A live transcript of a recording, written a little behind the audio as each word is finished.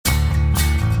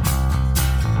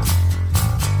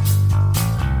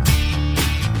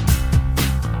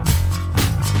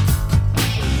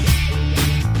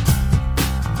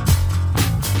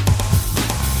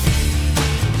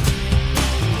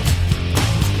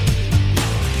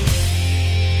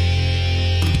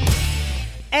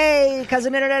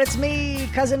Cousin Internet. It's me,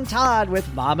 Cousin Todd,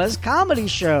 with Mama's Comedy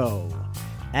Show.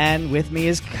 And with me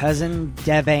is Cousin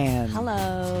Devan.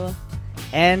 Hello.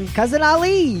 And Cousin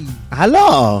Ali.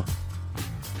 Hello.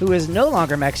 Who is no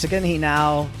longer Mexican. He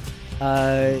now...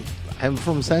 I'm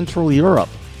from Central Europe.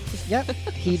 Yep.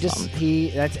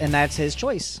 That's his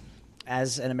choice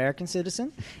as an American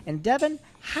citizen. And Devin,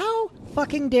 how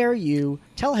fucking dare you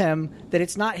tell him that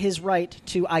it's not his right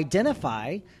to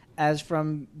identify as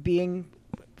from being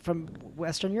from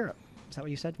Western Europe? Is that what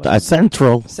you said?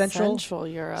 Central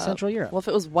Europe. Central Europe. Well, if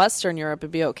it was Western Europe, it'd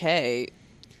be okay.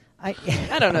 I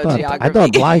don't know But geography. I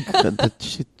don't like that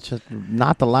she just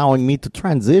not allowing me to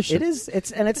transition. It is.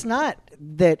 It's not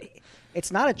that.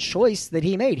 It's not a choice that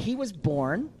he made. He was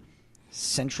born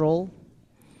Central,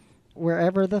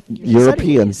 wherever the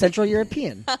European. Central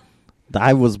European.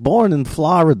 I was born in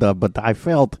Florida, but I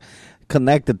felt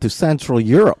connected to Central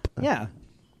Europe. Yeah.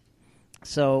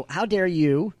 So how dare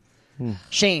you?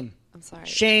 Shame. I'm sorry.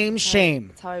 Shame.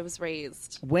 That's how I was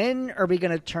raised. When are we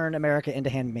going to turn America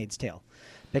into Handmaid's Tale?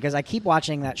 Because I keep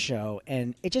watching that show,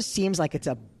 and it just seems like it's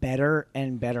a better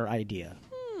and better idea.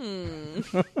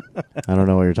 I don't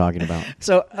know what you're talking about.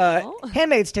 So,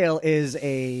 Handmaid's Tale is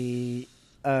it's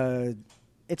a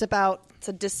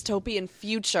dystopian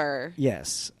future.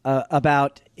 Yes,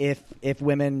 about if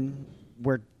women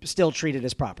were still treated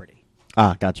as property.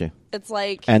 Ah, gotcha. It's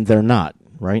like, And they're not,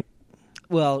 right?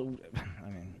 Well, I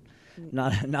mean,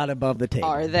 not above the table.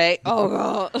 are they?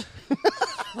 Oh,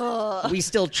 God. We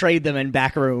still trade them in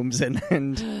back rooms, and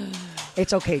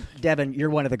it's okay, Devin. You're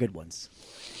one of the good ones.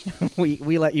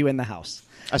 we let you in the house.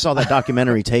 I saw that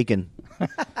documentary Taken.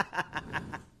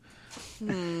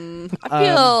 I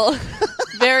feel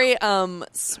very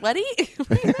sweaty.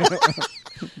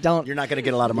 Don't. You're not going to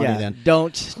get a lot of money then.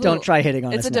 Don't try hitting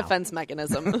on It's us a now. defense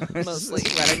mechanism, mostly.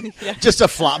 Yeah. Just a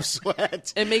flop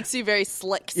sweat. It makes you very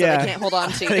slick, so they can't hold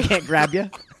on to They you. can't grab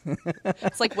you.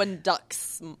 It's like when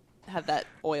ducks have that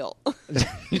oil.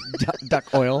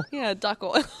 Duck oil. Yeah, duck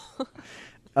oil.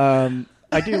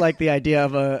 I do like the idea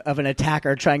of an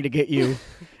attacker trying to get you,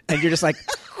 and you're just like,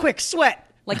 quick, sweat.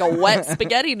 Like a wet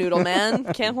spaghetti noodle,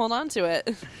 man. Can't hold on to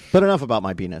it. But enough about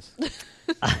my penis.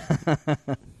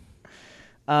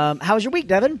 How was your week,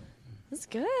 Devin? It was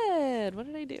good. What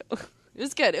did I do? It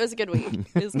was good. It was a good week.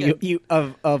 It was good. You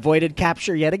avoided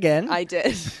capture yet again. I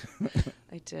did.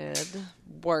 I did.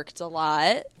 Worked a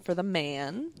lot for the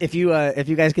man. If you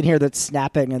guys can hear that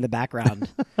snapping in the background,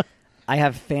 I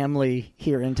have family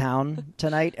here in town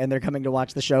tonight, and they're coming to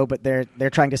watch the show, but they're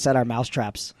trying to set our mouse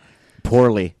traps.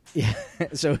 Poorly. Yeah.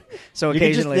 So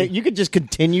occasionally you could just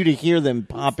continue to hear them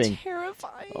popping. It's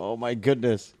terrifying. Oh my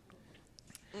goodness.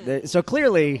 So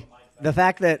clearly, the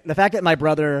fact that my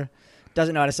brother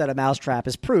doesn't know how to set a mouse trap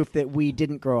is proof that we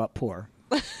didn't grow up poor.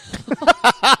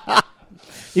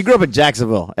 You grew up in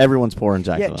Jacksonville. Everyone's poor in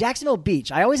Jacksonville. Yeah, Jacksonville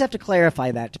Beach. I always have to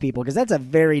clarify that to people because that's a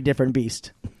very different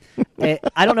beast. I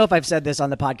don't know if I've said this on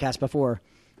the podcast before,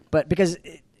 but because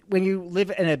when you live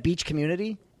in a beach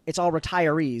community, it's all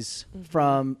retirees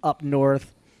from up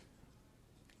north.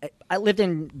 I lived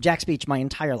in Jax Beach my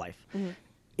entire life. Mm-hmm.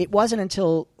 It wasn't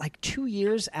until like 2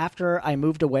 years after I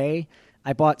moved away,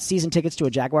 I bought season tickets to a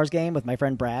Jaguars game with my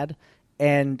friend Brad,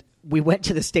 and we went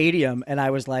to the stadium, and I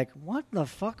was like, what the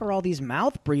fuck are all these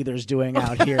mouth breathers doing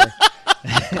out here?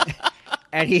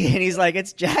 and he's like,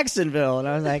 it's Jacksonville. And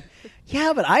I was like,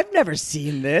 yeah, but I've never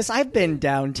seen this. I've been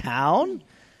downtown.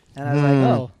 And I was like,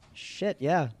 oh, shit,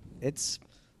 yeah. It's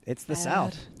the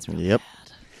South. It's really Yep.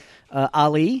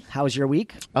 Ali, how was your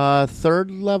week? Third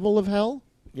level of hell,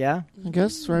 Yeah? I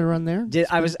guess, right around there.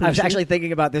 I was actually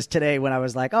thinking about this today when I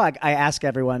was like, I asked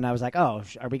everyone, I was like, do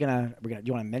you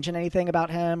want to mention anything about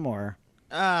him or?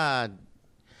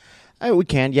 We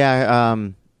can, yeah.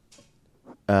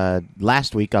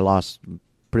 Last week I lost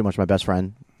pretty much my best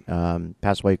friend.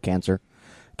 Passed away of cancer.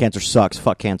 Cancer sucks.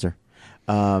 Fuck cancer.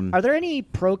 Are there any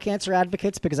pro-cancer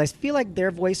advocates? Because I feel like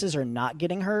their voices are not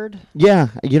getting heard. Yeah,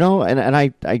 and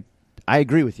I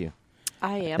agree with you.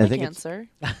 I am I a think Cancer.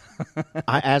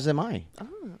 As am I.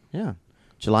 Oh. Yeah.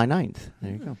 July 9th.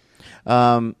 There you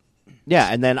go. Yeah,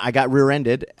 and then I got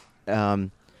rear-ended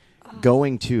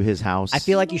going to his house. I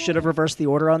feel like you should have reversed the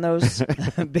order on those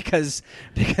because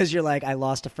you're like, I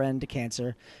lost a friend to cancer,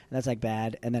 and that's like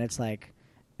bad, and then it's like,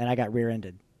 and I got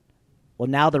rear-ended. Well,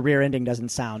 now the rear ending doesn't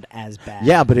sound as bad.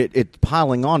 Yeah, but it's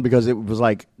piling on because it was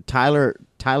like Tyler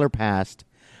passed.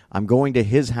 I'm going to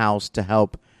his house to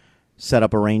help set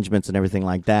up arrangements and everything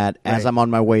like that. Right. As I'm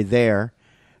on my way there,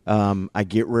 I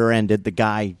get rear-ended. The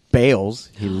guy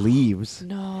bails. He leaves.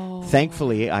 No.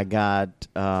 Thankfully, I got...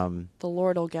 the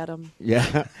Lord will get him.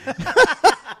 Yeah.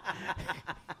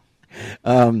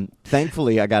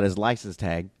 Thankfully, I got his license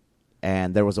tag,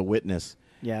 and there was a witness.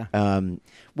 Yeah. Um,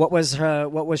 What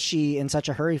was she in such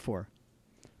a hurry for?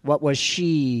 What was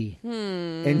she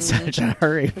in such a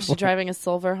hurry Was for? she driving a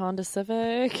silver Honda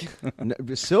Civic?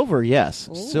 Silver, yes.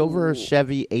 Ooh. Silver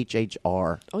Chevy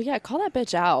HHR. Oh, yeah. Call that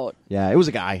bitch out. Yeah, it was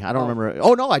a guy. I don't remember.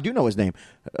 Oh, no, I do know his name.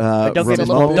 Don't give his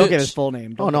Ramon. full, don't give his full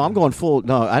name. Oh, no, I'm going full.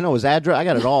 No, I know his address. I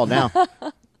got it all now.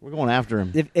 We're going after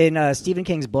him. In Stephen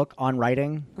King's book on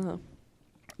writing, Uh-huh.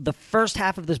 the first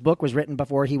half of this book was written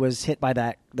before he was hit by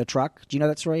the truck. Do you know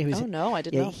that story? Oh, no, I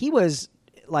didn't know. He was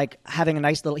like having a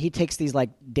nice little. He takes these like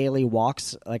daily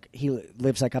walks. Like he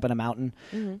lives like up in a mountain.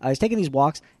 Mm-hmm. He's taking these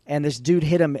walks, and this dude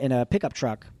hit him in a pickup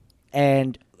truck,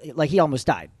 and like he almost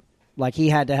died. Like he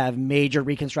had to have major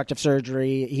reconstructive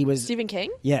surgery. He was Stephen King?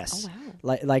 Yes. Oh,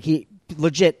 wow. Like he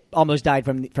legit almost died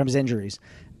from his injuries.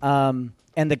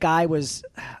 And the guy was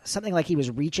something like he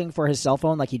was reaching for his cell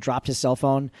phone, like he dropped his cell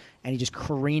phone and he just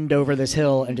careened over this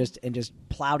hill and just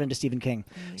plowed into Stephen King.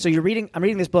 So I'm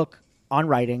reading this book on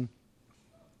writing.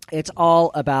 It's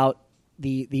all about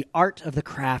the art of the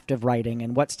craft of writing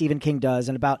and what Stephen King does,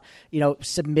 and about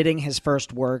submitting his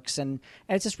first works, and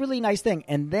it's this really nice thing.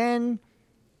 And then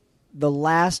the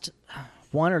last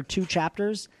 1 or 2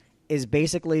 chapters is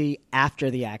basically after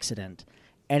the accident,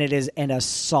 and it is an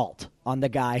assault on the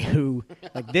guy who,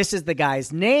 like, this is the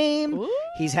guy's name. Ooh.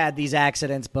 He's had these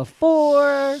accidents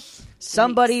before.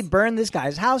 Somebody burned this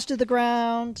guy's house to the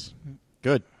ground.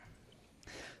 Good.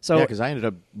 So Yeah, because I ended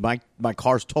up my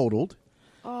car's totaled.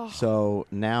 Oh. So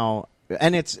now,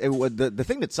 and the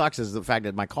thing that sucks is the fact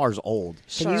that my car's old.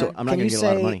 Sure. So I'm not going to get a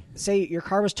lot of money. Say your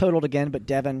car was totaled again, but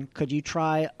Devin, could you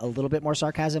try a little bit more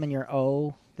sarcasm in your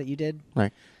O that you did?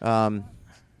 Right.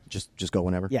 Just go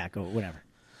whenever. Yeah, go whenever.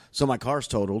 So my car's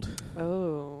totaled.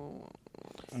 Oh.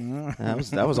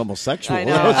 That was almost sexual. I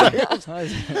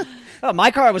know. Oh,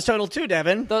 my car was totaled too,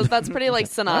 Devin. That's pretty like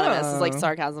synonymous. It's like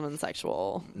sarcasm and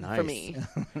sexual for Nice. me.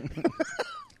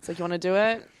 It's like, you want to do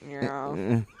it?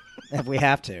 Yeah. If we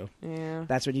have to. Yeah.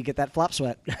 That's when you get that flop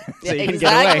sweat. So Yeah, you can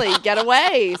exactly. get away. Get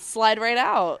away. Slide right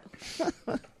out.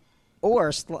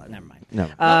 Or never mind.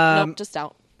 No. Nope, just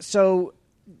out. So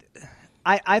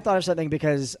I thought of something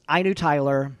because I knew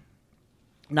Tyler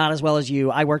not as well as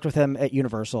you. I worked with him at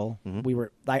Universal.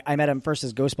 I met him first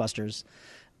as Ghostbusters.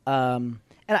 And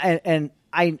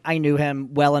I knew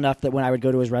him well enough that when I would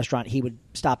go to his restaurant, he would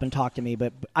stop and talk to me,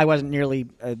 but I wasn't nearly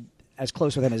as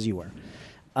close with him as you were.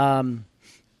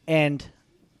 And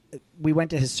we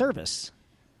went to his service,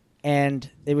 and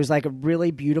it was like a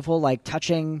really beautiful, like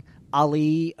touching.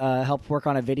 Ali helped work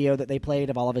on a video that they played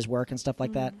of all of his work and stuff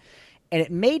like that. And it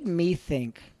made me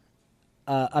think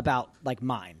about like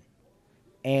mine.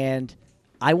 And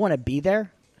I want to be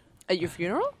there. At your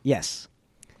funeral? Yes.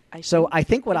 I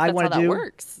think what I that's want how to that do.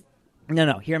 works.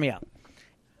 No, hear me out.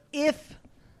 If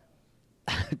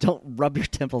don't rub your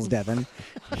temples, Devin.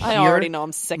 I Hear already know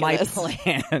I'm sick of my this.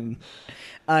 plan.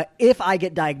 If I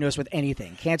get diagnosed with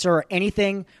anything, cancer or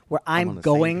anything, where I'm on I'm the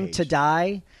same going page. to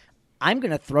die, I'm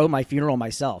going to throw my funeral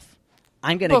myself.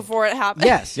 I'm going to Before it happens.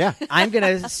 Yes. Yeah. I'm going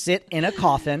to sit in a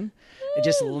coffin, and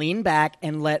just lean back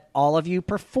and let all of you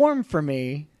perform for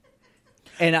me.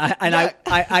 And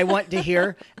I want to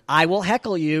hear. I will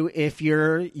heckle you if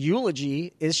your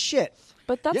eulogy is shit.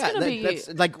 But that's going to be...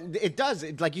 That's, like, it does.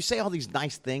 Like, you say all these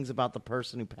nice things about the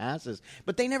person who passes,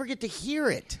 but they never get to hear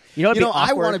it. You know, it'd be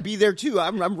I awkward. want to be there, too.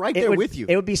 I'm right there with you.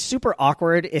 It would be super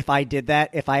awkward if I did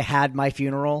that, if I had my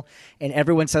funeral and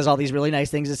everyone says all these really nice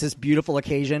things. It's this beautiful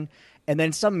occasion. And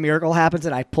then some miracle happens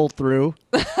and I pull through.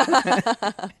 Then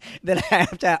I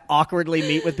have to awkwardly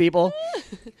meet with people.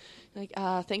 Like,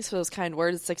 thanks for those kind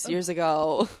words 6 years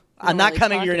ago. I'm not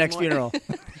coming to your next funeral.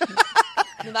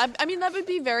 I mean, that would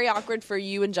be very awkward for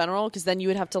you in general, because then you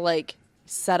would have to, like,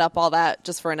 set up all that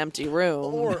just for an empty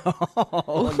room.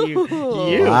 Oh,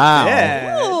 you Wow.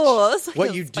 bitch. Oh, that's like What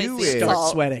a you do spicy is- Start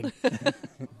salt. sweating.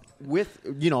 With,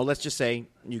 let's just say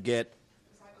you get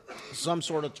some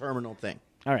sort of terminal thing.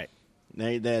 All right.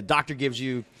 The doctor gives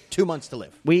you 2 months to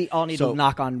live. We all need So- to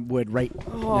knock on wood right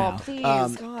Oh, now. please,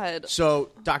 God. So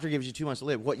doctor gives you 2 months to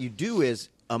live. What you do is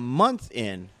a month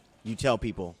in, you tell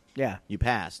people Yeah. you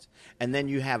passed. And then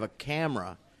you have a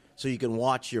camera so you can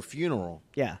watch your funeral.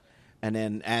 Yeah. And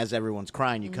then as everyone's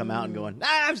crying, you come out and going,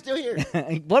 I'm still here.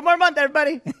 One more month,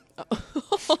 everybody.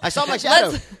 I saw my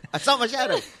shadow. I saw my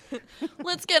shadow.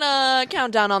 Let's get a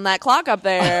countdown on that clock up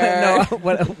there. No,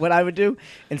 what I would do,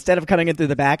 instead of coming in through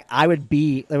the back, there would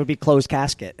be closed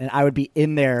casket, and I would be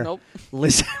in there Nope.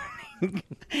 listening.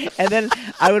 And then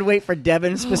I would wait for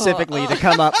Devin specifically to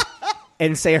come up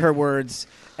and say her words,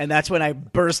 and that's when I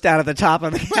burst out of the top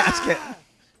of the casket.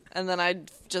 And then I'd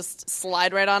just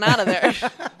slide right on out of there.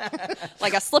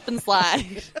 Like a slip and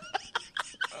slide.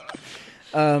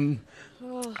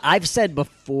 I've said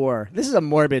before, this is a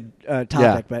morbid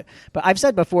topic, but I've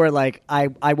said before, like I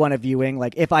want a viewing,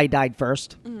 like if I died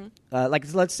first,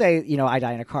 like let's say I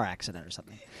die in a car accident or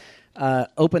something,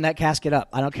 open that casket up.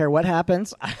 I don't care what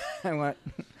happens. I want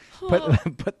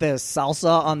put the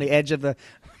salsa on the edge of the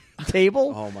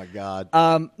table. Oh my God.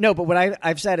 No, but what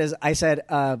I've said is I said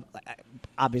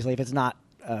obviously if it's not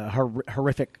a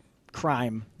horrific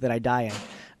crime that I die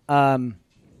in.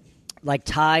 Like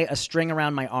tie a string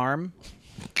around my arm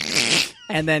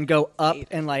and then go up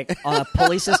and like on a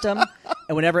pulley system.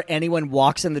 And whenever anyone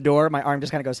walks in the door, my arm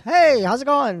just kind of goes, "Hey, how's it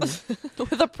going?"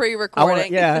 With a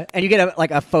pre-recording. Yeah. And you get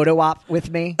a photo op with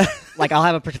me. Like I'll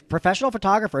have a professional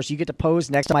photographer, so you get to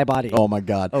pose next to my body. Oh my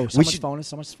God. Oh,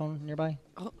 someone's phone nearby?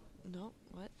 Oh, no.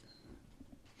 What?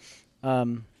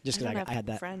 Just because I had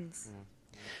that. Friends.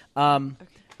 Okay.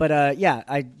 But yeah,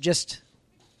 I just...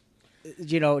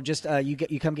 you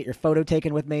come get your photo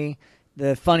taken with me.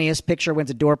 The funniest picture wins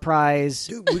a door prize.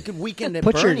 Dude, we could weekend at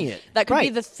Bernie it. That could be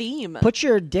Right. the theme. Put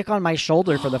your dick on my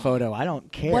shoulder for the photo. I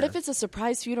don't care. What if it's a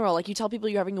surprise funeral? Like you tell people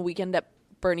you're having a weekend at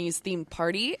Bernie's themed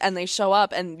party and they show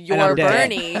up and you're I'm dead.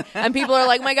 Bernie and people are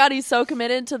like, "My God, he's so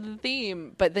committed to the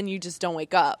theme," but then you just don't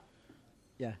wake up.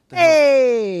 Yeah. The hell-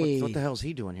 Hey. What the hell's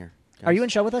he doing here? Are you in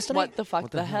show with us tonight? What the fuck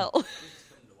the hell?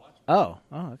 Oh,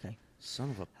 okay.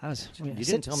 Son of a... That was, You didn't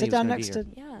sit, tell me sit he was down gonna be next here. to.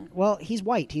 Yeah. Well, he's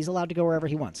white. He's allowed to go wherever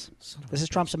he wants. This is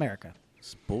Trump's America.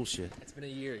 It's bullshit. It's been a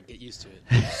year. Get used to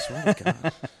it. Swear to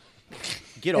God.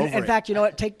 Get over it. In fact, you know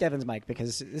what? Take Devin's mic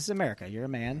because this is America. You're a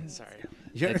man. Sorry.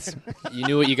 You're- You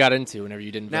knew what you got into whenever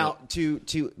you didn't Now, vote.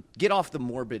 to get off the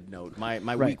morbid note, my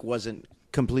Right. week wasn't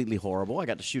completely horrible. I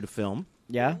got to shoot a film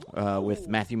Yeah. with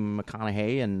Matthew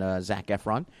McConaughey and Zac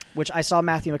Efron. Which I saw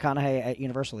Matthew McConaughey at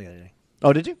Universal the other day.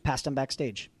 Oh, did you? Passed him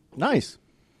backstage. Nice.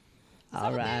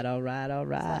 All right. Is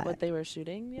that what they were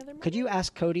shooting the other morning? Could you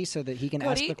ask Cody so that he can ask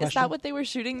Cody, the question? is that what they were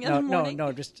shooting the No, other morning?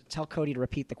 no. Just tell Cody to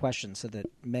repeat the question so that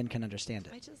men can understand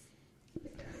I it. just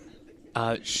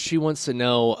She wants to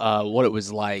know what it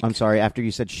was like. I'm sorry. After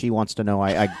you said she wants to know,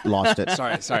 I lost it.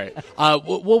 Sorry.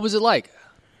 What was it like?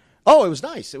 Oh, it was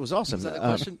nice. It was awesome. Is that the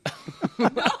question?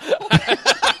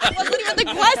 that wasn't even the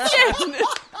question.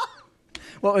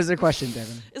 What was the question,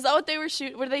 Devin? Is that what they were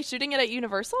shooting? Were they shooting it at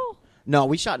Universal? No,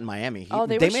 we shot in Miami. Oh,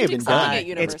 they were may have shooting been something done. at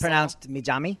Universal. It's pronounced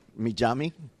Mijami.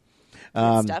 Mijami.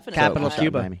 It's definitely capital not.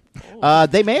 Cuba. Miami.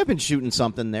 They may have been shooting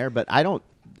something there, but I don't.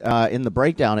 In the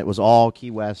breakdown, it was all Key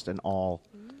West and all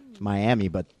Miami,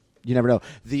 but you never know.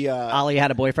 Ollie had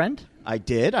a boyfriend. I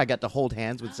did. I got to hold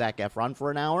hands with Zac Efron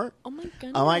for an hour. Oh my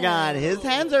goodness. Oh my God, his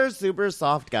hands are super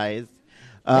soft, guys.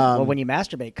 Well, when you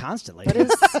masturbate constantly. What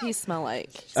does he smell like?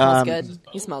 He smells good.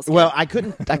 He smells good. Well, I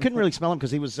couldn't really smell him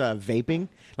because he was vaping.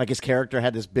 Like his character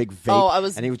had this big vape. Oh, I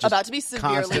was and he was just about to be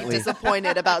severely constantly-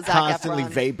 disappointed about Zac constantly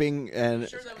Efron. vaping and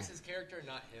Sure, that was his character,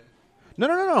 not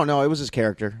him. no, it was his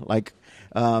character. Like,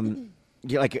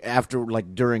 yeah, like after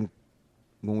like during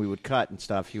when we would cut and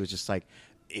stuff, he was just like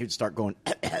he would start going.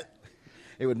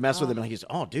 It would mess with him, and he's,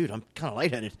 "Oh, dude, I'm kind of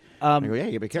lightheaded." I go, "Yeah,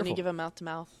 you be Can careful." you give him mouth to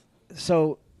mouth?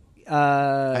 So,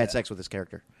 I had sex with his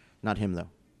character, not him though.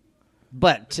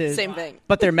 Same thing.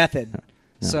 But their method.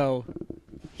 So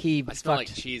he I smell fucked.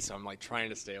 like cheese, so I'm like trying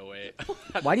to stay away.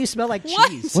 Why do you smell like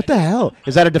What? cheese? What the hell?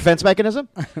 Is that a defense mechanism?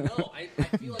 No, I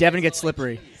feel like Devin I gets smell like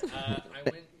slippery. cheese.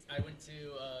 I went to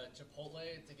Chipotle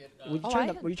to get. Would you Oh, turn I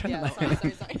the, had- were you turning yeah,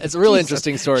 the sorry. It's a real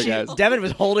interesting story, guys. Devin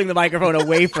was holding the microphone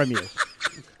away from you.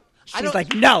 She's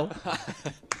like, no,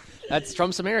 That's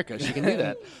Trump's America. She can do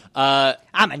that.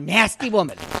 I'm a nasty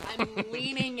woman. I'm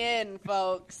leaning in,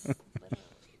 folks.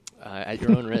 At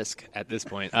your own risk at this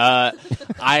point. I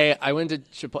went to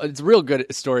Chipotle. It's a real good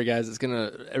story, guys.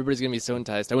 Everybody's gonna be so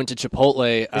enticed. I went to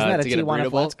Chipotle that a to get a Tijuana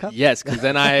burrito bowl. Flats cup? Yes, because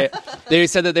then they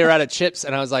said that they were out of chips,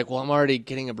 and I was like, well, I'm already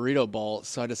getting a burrito bowl,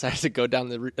 so I decided to go down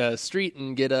the street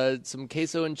and get some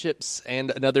queso and chips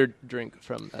and another drink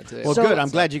from today. Well, So- good. I'm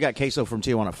glad you got queso from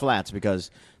Tijuana Flats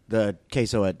because the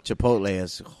queso at Chipotle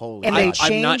is holy. And they God.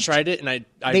 I've not changed- tried it, and I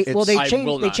They will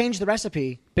not. changed the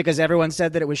recipe because everyone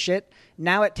said that it was shit.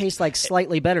 Now it tastes like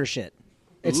slightly better shit.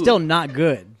 It's Ooh. still not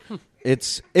good.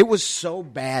 It was so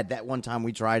bad that one time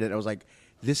we tried it. I was like,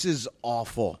 this is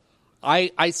awful.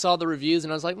 I saw the reviews,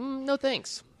 and I was like, no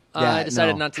thanks. Yeah, I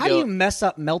decided no. not to How go. do you mess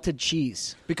up melted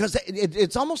cheese? Because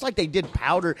it's almost like they did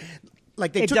powder.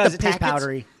 Like they It took does. the It tastes packets.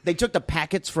 powdery. They took the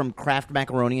packets from Kraft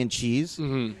macaroni and cheese,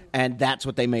 and that's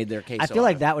what they made their queso. I feel out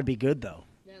like of. that would be good though.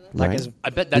 Right? as- I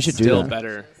bet We that's should do still that.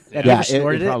 better. Have Yeah, you ever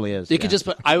snorted it probably is. You yeah. could just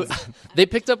put. They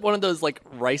picked up one of those like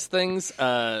rice things,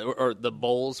 or the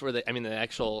bowls where the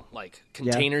actual like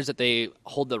containers that they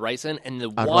hold the rice in, and the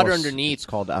water Arroz. underneath. It's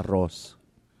called arroz.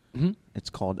 It's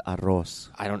called arroz.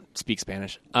 I don't speak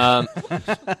Spanish.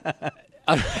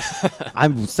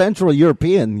 I'm Central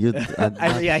European.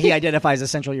 Yeah, he identifies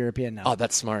as Central European now. Oh,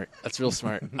 that's smart. That's real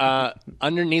smart.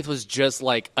 Underneath was just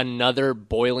like another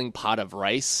boiling pot of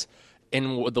rice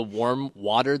in the warm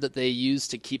water that they use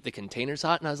to keep the containers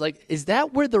hot. And I was like, is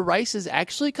that where the rice is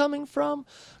actually coming from?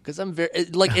 Because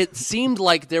it seemed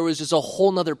like there was just a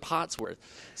whole nother pot's worth.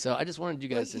 So I just wanted you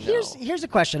guys to know. Here's a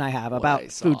question I have I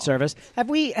about saw. food service. Have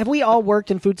we all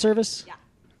worked in food service? Yeah.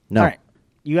 No. All right.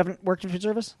 You haven't worked in food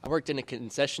service? I worked in a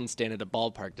concession stand at a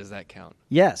ballpark. Does that count?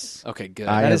 Yes. Okay, good.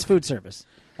 That is food service.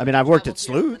 I mean, I've worked at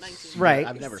Traveled here for Sleuths. 19 Right.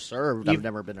 I've never served. I've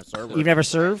never been a server. You've never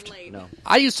served? No.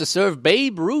 I used to serve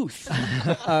Babe Ruth.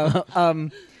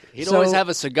 He'd so- always have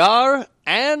a cigar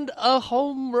and a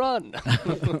home run.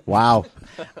 Wow.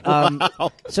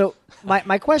 So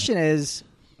my question is,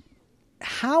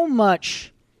 how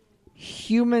much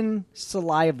human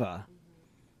saliva,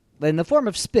 in the form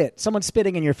of spit, someone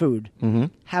spitting in your food,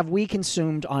 have we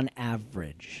consumed on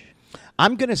average?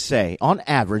 I'm going to say, on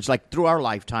average, like through our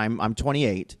lifetime, I'm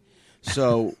 28.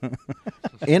 So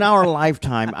in our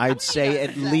lifetime, I'd say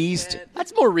at least...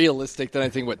 That's more realistic than I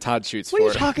think what Todd shoots What are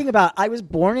for. you talking about? I was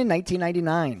born in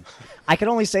 1999. I can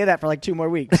only say that for like 2 more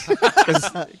weeks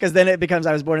because then it becomes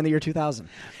I was born in the year 2000,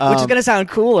 which is going to sound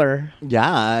cooler.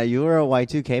 Yeah, you were a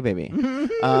Y2K baby.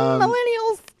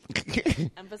 Millennials.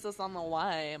 Emphasis on the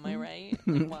Y. Am I right?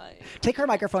 The Y. Take her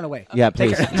microphone away. Yeah,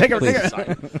 please. Take her. Please. Sorry.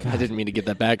 I didn't mean to get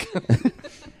that back.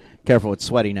 Careful, it's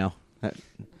sweaty now.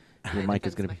 Your mic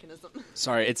is going to be... Mechanism.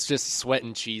 Sorry, it's just sweat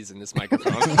and cheese in this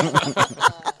microphone.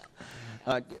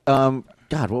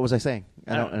 God, what was I saying?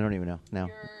 I don't even know now.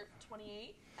 You're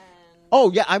 28 and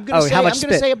Oh yeah, I'm gonna Oh, say how much I'm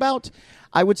gonna spit? say about.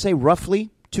 I would say roughly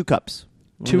 2 cups.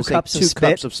 I'm 2 gonna say cups of 2 spit?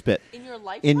 cups of spit in your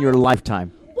life. in your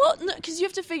lifetime. Well, because you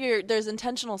have to figure there's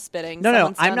intentional spitting. No,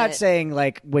 Someone's I'm done not it. saying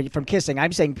like from kissing.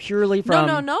 I'm saying purely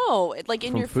from. No. Like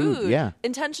in From your food, yeah.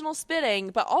 Intentional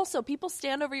spitting, but also people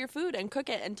stand over your food and cook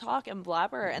it and talk and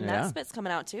blabber, and Yeah. that spit's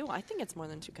coming out too. I think it's more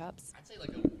than 2 cups. I'd say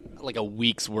like a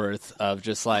week's worth of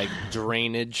just like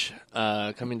drainage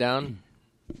coming down.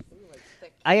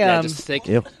 Yeah, just take.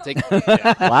 Ew.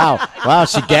 yeah. Wow,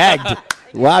 she gagged.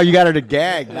 Wow, you got her to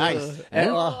gag. Nice.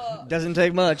 Doesn't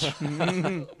take much.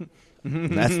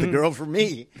 That's the girl for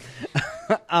me.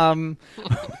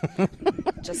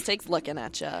 Just takes looking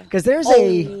at you. Because there's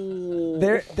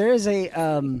there is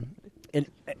an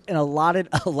allotted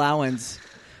allowance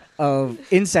of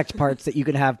insect parts that you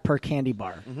can have per candy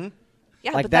bar.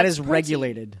 Yeah, Like but that that's is protein.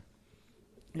 regulated.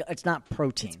 No, it's not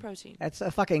protein. It's protein. That's a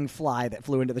fucking fly that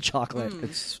flew into the chocolate.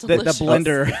 It's The delicious.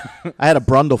 blender. I had a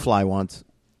brundlefly once.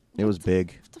 It was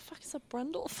big. What the fuck is a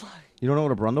brundlefly? You don't know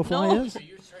what a brundlefly No. is?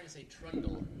 You're trying to say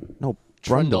trundle. No,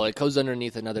 Trundle. brundle. It goes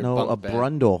underneath another No, bunk a bed.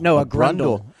 brundle. No, a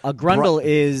grundle. A grundle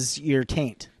is your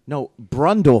taint. No,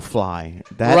 brundlefly.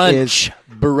 That is.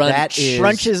 Brunch. That is.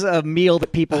 Brunch is a meal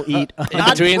that people eat. In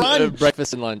Not between brunch.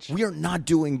 breakfast and lunch. We are not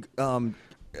doing.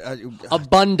 A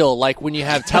bundle, like when you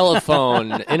have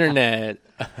telephone, internet,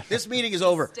 This meeting is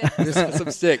over. some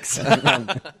sticks.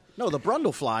 No, the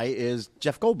brundlefly is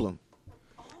Jeff Goldblum.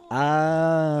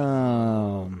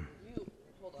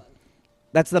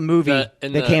 That's the movie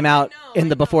that came out in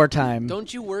the before time.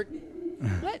 Don't you work?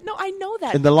 What? No, I know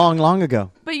that. In the long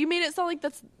ago. But you made it sound like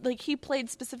that's like he played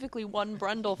specifically one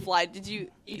brundlefly. Did you?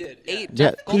 He did, Ate yeah.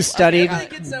 Jeff He Goldblum? studied- Okay.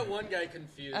 gets that one guy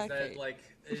confused Okay. that like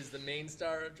is the main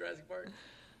star of Jurassic Park.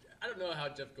 I don't know how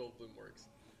Jeff Goldblum works.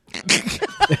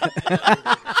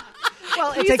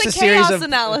 Well, it He's takes a a series chaos of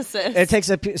analysis. It takes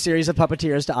a series of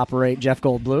puppeteers to operate Jeff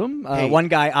Goldblum. Hey. One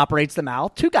guy operates the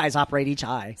mouth. 2 guys operate each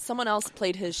eye. Someone else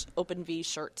played his open V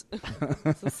shirt.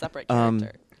 It's a separate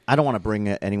character. I don't want to bring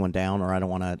anyone down, or I don't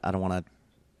want to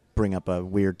bring up a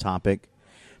weird topic.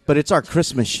 But it's our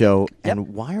Christmas show,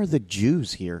 and why are the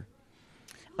Jews here?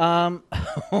 Oh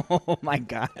my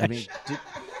god! I mean,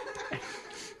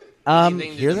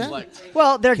 Hear that?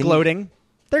 Well, they're Can gloating.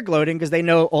 They're gloating because they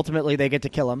know ultimately they get to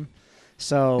kill him.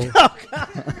 So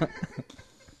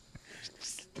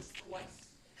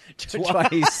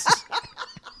twice.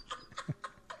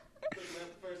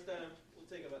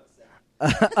 You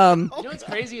know what's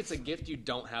crazy? It's a gift you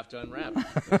don't have to unwrap.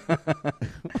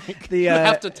 The You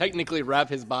have to technically wrap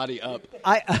his body up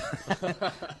I've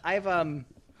after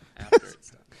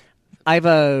it's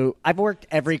done. I've worked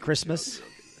every Christmas.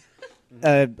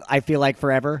 I feel like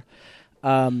forever.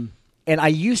 And I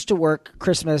used to work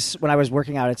Christmas when I was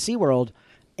working out at SeaWorld,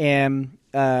 and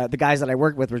the guys that I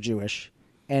worked with were Jewish.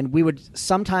 and we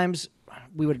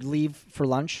would leave for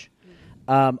lunch.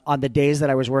 On the days that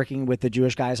I was working with the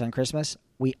Jewish guys on Christmas,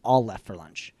 we all left for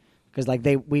lunch because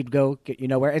we'd go get,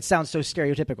 where it sounds so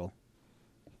stereotypical.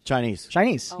 Chinese.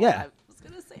 Oh, Yeah. I was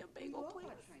gonna say a bagel place.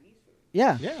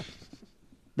 Yeah. Yeah.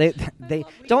 They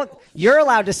don't. You're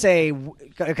allowed to say.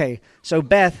 Okay, so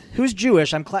Beth, who's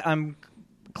Jewish, I'm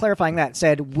clarifying that.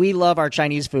 Said we love our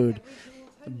Chinese food,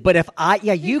 but if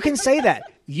you can say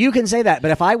that. You can say that.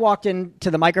 But if I walked into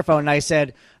the microphone and I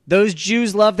said those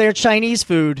Jews love their Chinese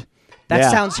food, that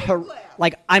sounds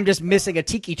like I'm just missing a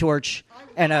tiki torch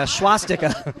and a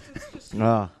swastika.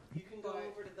 Oh. You can go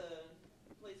over to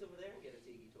the place over there and get a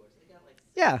tiki torch. They got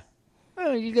Yeah.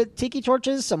 Oh, you get tiki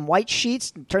torches, some white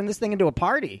sheets, and turn this thing into a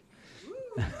party.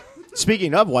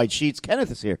 Speaking of white sheets, Kenneth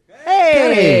is here.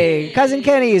 Hey, Cousin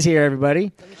Kenny is here,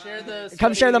 everybody.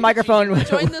 Come share the Join microphone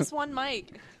this one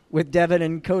mic. with Devin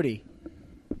and Cody.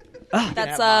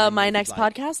 That's my next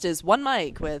podcast is One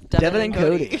Mic with Devin and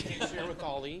Cody. Share with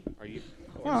Ollie. Are you?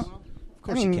 Of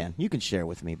course you can. You can share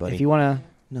with me, buddy. If you want to.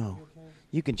 No.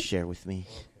 You can share with me.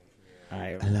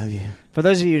 I I love you. For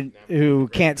those of you who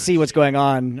can't see what's going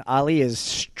on, Ali is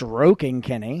stroking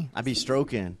Kenny. I be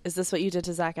stroking. Is this what you did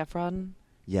to Zac Efron?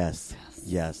 Yes.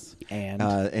 Yes. And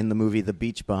In the movie The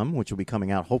Beach Bum, which will be coming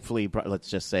out hopefully, let's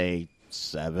just say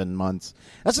 7 months.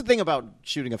 That's the thing about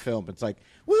shooting a film. It's like,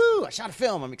 woo, I shot a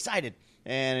film. I'm excited.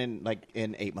 And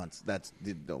in 8 months, that's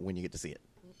when you get to see it.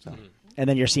 So. and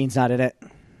then your scene's not in it.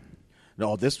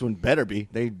 No, this one better be.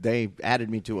 They added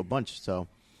me to a bunch, so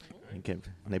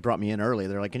they brought me in early.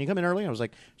 They're like, "Can you come in early?" I was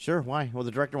like, "Sure, why?" Well,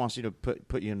 the director wants you to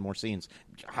put you in more scenes.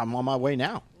 I'm on my way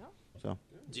now. So,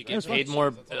 Do you get paid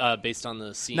more based on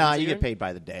the scenes? nah, you get paid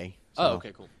by the day. So, Oh,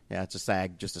 okay, cool. Yeah, it's a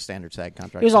SAG, just a standard SAG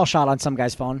contract. It was all shot on some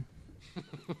guy's phone.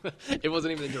 It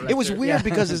wasn't even the director. It was weird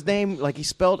because his name, he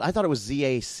spelled. I thought it was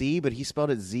ZAC, but he spelled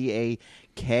it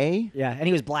ZAK. Yeah, and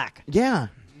he was black. Yeah.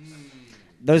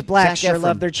 Those blacks Zac sure Efron.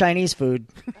 love their Chinese food.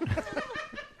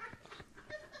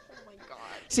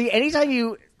 See, anytime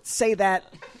you say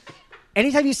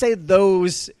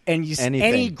those and you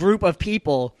Anything. any group of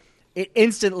people, it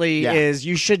instantly Yeah. is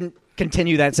you shouldn't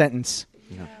continue that sentence.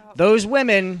 Those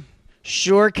women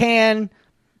sure can.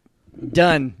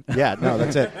 Done. Yeah. No,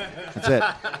 that's it. That's it.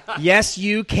 Yes,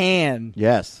 you can.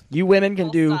 Yes. You women can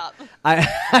Full do. stop.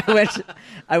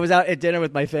 I was out at dinner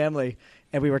with my family,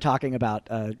 and we were talking about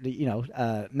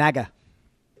MAGA,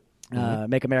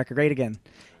 Make America Great Again,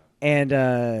 and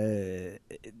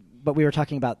but we were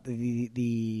talking about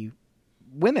the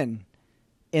women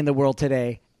in the world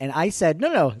today, and I said,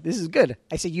 no, this is good.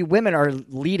 I said, you women are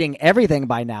leading everything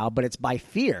by now, but it's by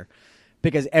fear,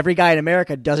 because every guy in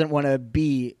America doesn't want to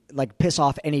be piss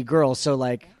off any girl, so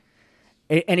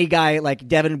any guy like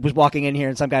Devin was walking in here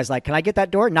and some guy's like, can I get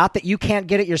that door? Not that you can't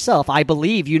get it yourself. I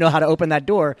believe you know how to open that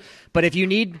door. But if you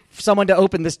need someone to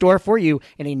open this door for you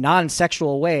in a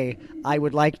non-sexual way, I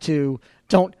would like to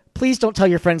please don't tell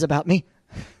your friends about me.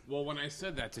 Well, when I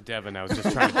said that to Devin, I was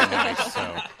just trying to be nice.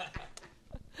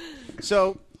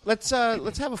 So let's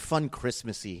have a fun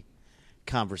Christmassy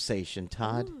conversation,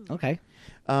 Todd. Okay.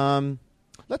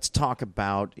 Let's talk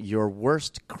about your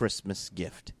worst Christmas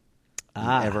gift you've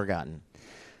ever gotten.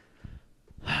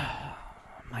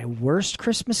 My worst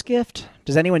Christmas gift?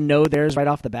 Does anyone know theirs right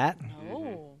off the bat?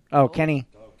 Oh, Kenny.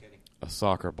 A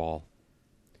soccer ball.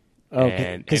 Oh,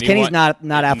 And because anyone- Kenny's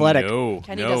not athletic. No,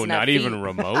 Kenny no, doesn't have not feet. even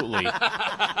remotely.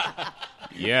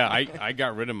 Yeah, I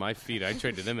got rid of my feet. I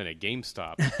traded them in a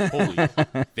GameStop.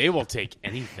 Holy, they will take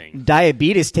anything.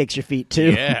 Diabetes takes your feet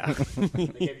too. Yeah.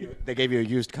 They gave you a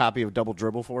used copy of Double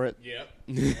Dribble for it?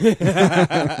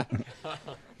 Yep.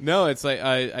 No, it's like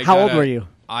I How got old were you?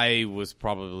 I was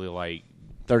probably like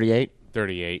 38?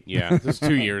 38. Yeah, this was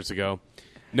 2 years ago.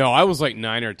 No, I was like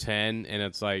 9 or 10, and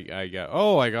it's like I got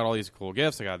all these cool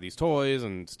gifts. I got these toys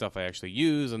and stuff I actually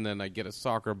use, and then I get a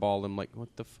soccer ball. And I'm like,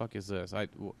 what the fuck is this?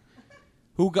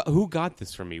 Who got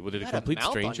this for me? Was it a complete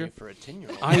stranger? For a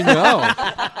 10-year-old. I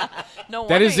know. No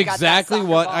That wonder is you got that exactly soccer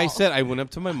what ball. I said. I went up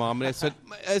to my mom and I said,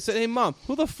 "Hey, Mom,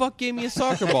 who the fuck gave me a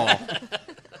soccer ball?"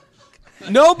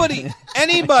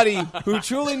 Anybody who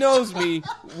truly knows me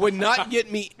would not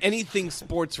get me anything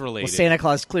sports related. Well, Santa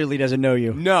Claus clearly doesn't know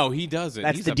you. No, he doesn't.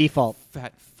 That's He's the a default.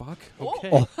 Fat fuck.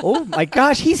 Okay, Oh my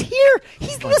gosh, he's here.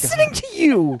 He's listening to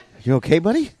you. You okay,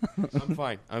 buddy? I'm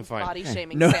fine. I'm fine. Body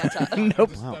shaming No, Santa.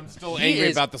 nope. I'm still He angry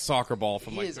is- about the soccer ball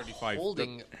from He like is 35.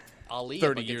 holding Ali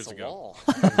 30 up against years the ago. wall.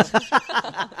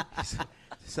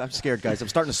 I'm scared, guys. I'm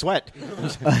starting to sweat.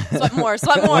 Sweat more.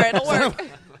 It'll work.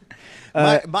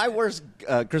 My worst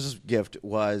Christmas gift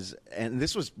was, and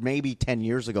this was maybe 10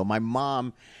 years ago, my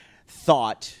mom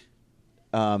thought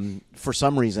for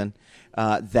some reason,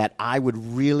 that I would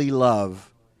really love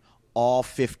all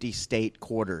 50 state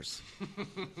quarters.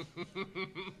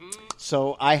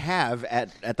 So I have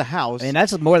at the house I mean,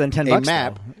 that's more than $10 a bucks.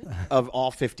 map though. of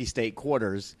all 50 state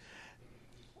quarters.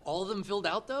 All of them filled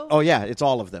out though? Oh, yeah, it's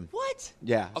all of them. What?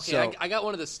 Yeah. Okay, so, I got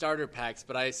one of the starter packs,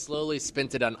 but I slowly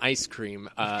spent it on ice cream.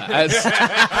 As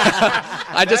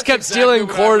I just kept stealing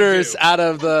exactly what I would quarters do. out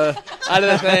of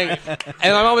the thing,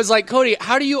 and my mom was like, "Cody,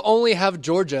 how do you only have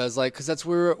Georgia?" I was like, "Because that's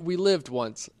where we lived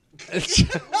once." It's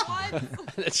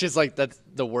just like that's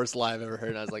the worst lie I've ever heard.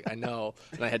 And I was like, "I know,"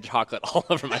 and I had chocolate all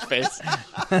over my face.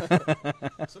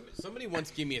 Somebody once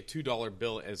gave me a $2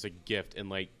 bill as a gift, and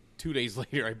like 2 days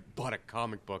later, I bought a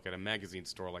comic book at a magazine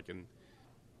store.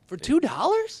 For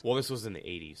 $2? Well, this was in the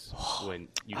 '80s when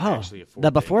you could Oh, actually afford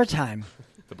the before things. time.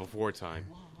 The before time.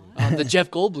 The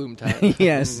Jeff Goldblum time.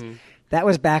 Yes. That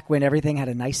was back when everything had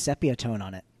a nice sepia tone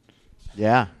on it.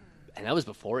 yeah. And that was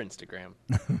before Instagram.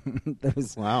 That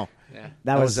was Yeah.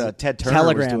 that was Ted Turner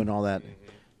Telegram. was doing all that.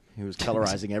 He was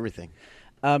colorizing everything.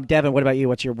 Devin, what about you?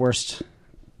 What's your worst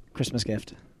Christmas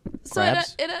gift? So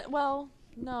Crabs? well,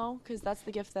 no, because that's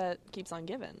the gift that keeps on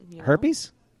giving. You know?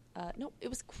 Herpes? No, it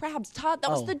was crabs. Todd, that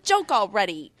was Oh. the joke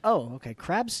already. Oh, okay.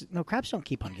 Crabs? No, crabs don't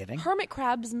keep on giving. Hermit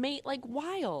crabs mate like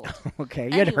wild. Okay.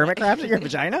 You had Anyway. hermit crabs in your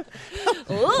vagina?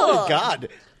 Oh, God.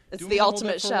 It's the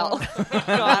ultimate shell.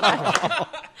 God,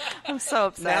 I'm so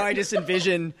upset. Now I just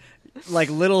envision like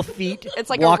little feet it's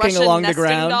like walking a Russian along the nesting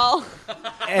ground. doll.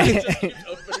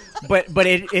 but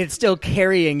it's still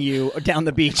carrying you down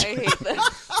the beach. I hate this.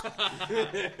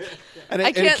 And I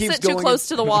it can't keeps sit too going close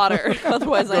to the water,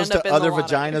 otherwise I goes end up to in other the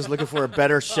water. vaginas looking for a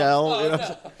better shell. You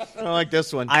know? I don't like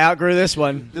this one. I outgrew this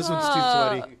one. This one's too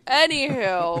sweaty.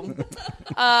 Anywho,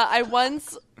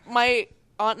 my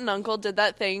aunt and uncle did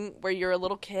that thing where you're a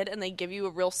little kid and they give you a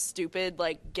real stupid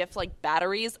like gift like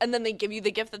batteries, and then they give you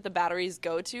the gift that the batteries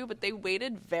go to, but they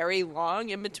waited very long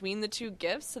in between the two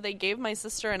gifts, so they gave my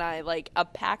sister and I like a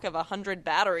pack of 100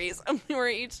 batteries, and we were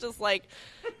each just like,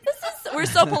 we're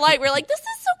so polite, we're like, this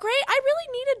is so great, I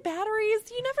really needed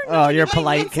batteries, you never know. Oh, you you're might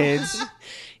polite need kids. some."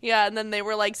 Yeah, and then they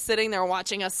were like sitting there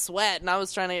watching us sweat, and I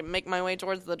was trying to make my way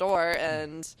towards the door,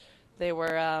 and they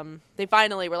were they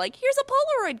finally were like, here's a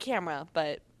Polaroid camera,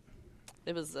 but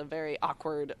it was a very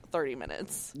awkward 30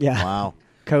 minutes. Yeah. Wow.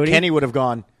 Cody? Kenny would have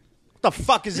gone, what the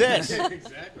fuck is this?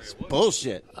 It's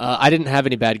bullshit. I didn't have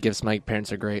any bad gifts. My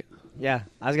parents are great. Yeah.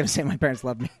 I was going to say my parents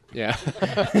love me. Yeah.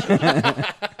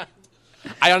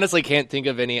 I honestly can't think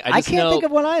of any. I just can't know, think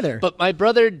of one either. But my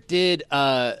brother did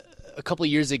a couple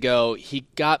years ago. He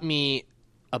got me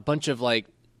a bunch of like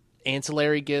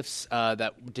ancillary gifts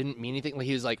that didn't mean anything. Like,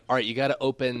 he was like, "All right, you got to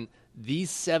open these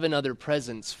 7 other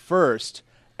presents first,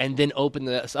 and then open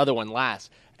this other one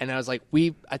last." And I was like,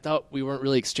 I thought we weren't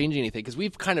really exchanging anything, because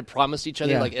we've kind of promised each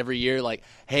other Yeah. like every year, like,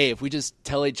 hey, if we just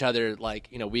tell each other, like,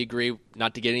 you know, we agree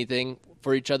not to get anything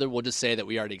for each other, we'll just say that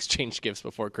we already exchanged gifts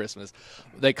before Christmas.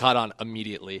 They caught on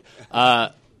immediately.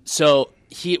 So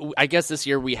I guess this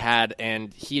year we had,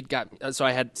 and he had got, so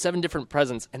I had 7 different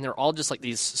presents, and they're all just like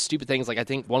these stupid things. Like, I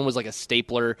think one was like a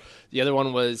stapler. The other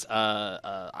one was,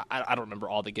 I don't remember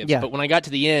all the gifts, Yeah. but when I got to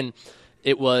the end,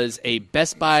 it was a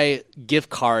Best Buy gift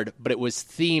card, but it was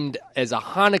themed as a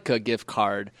Hanukkah gift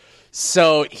card.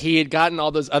 So he had gotten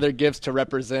all those other gifts to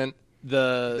represent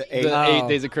the 8 Oh.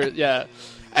 days of Christmas. Yeah.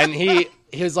 And he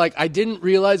was like, I didn't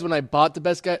realize when I bought the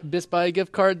Best Buy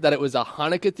gift card that it was a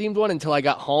Hanukkah themed one until I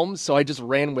got home. So I just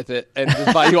ran with it and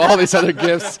just bought you all these other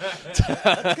gifts.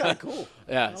 That's kind of cool.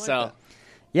 Yeah. So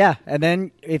Yeah. And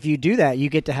then if you do that, you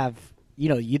get to have,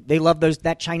 they love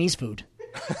that Chinese food.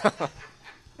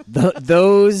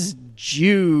 Those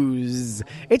Jews.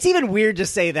 It's even weird to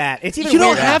say that. It's even you don't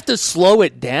weird. have to slow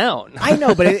it down. I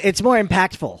know, but it's more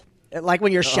impactful. Like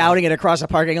when you're shouting it across a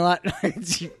parking lot.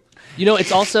 You know,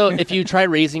 it's also, if you try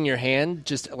raising your hand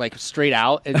just like straight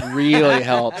out, it really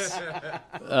helps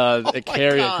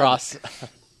carry across.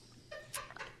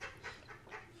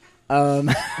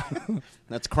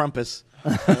 That's Crumpus.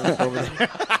 Over there.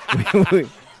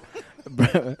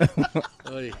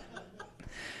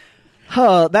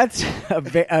 Oh, that's a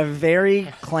very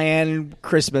clan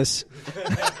Christmas.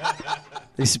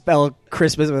 They spell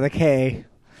Christmas with a K.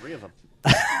 3 of them.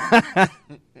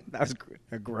 That was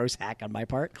a gross hack on my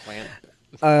part. Clamp.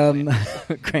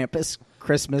 Krampus,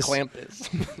 Christmas. Clamp is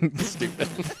stupid.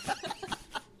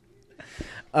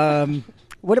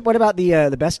 What about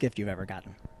the best gift you've ever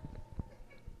gotten?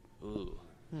 Ooh.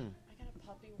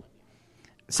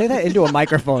 Say that into a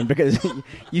microphone because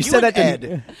you said that to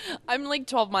Ed. I'm like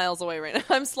 12 miles away right now.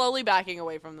 I'm slowly backing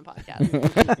away from the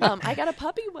podcast. I got a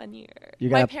puppy one year.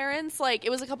 My parents, like, it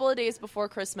was a couple of days before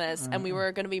Christmas, and we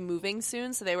were going to be moving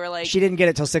soon, so they were like... She didn't get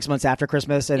it till 6 months after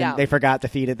Christmas, and Yeah. they forgot to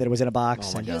feed it that it was in a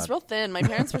box. Oh, my He was God. real thin. My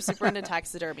parents were super into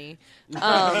taxidermy.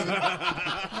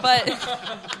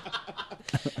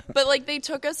 But like they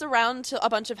took us around to a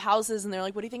bunch of houses and they're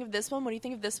like, what do you think of this one? What do you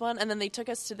think of this one? And then they took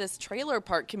us to this trailer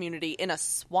park community in a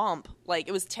swamp. Like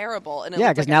it was terrible. And it Yeah,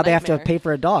 looked because like a now they have to nightmare. pay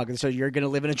for a dog, so you're going to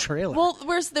live in a trailer. Well,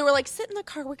 they were like, sit in the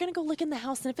car. We're going to go look in the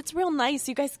house. And if it's real nice,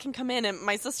 you guys can come in. And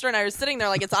my sister and I are sitting there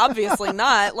like, it's obviously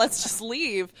not. Let's just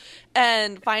leave.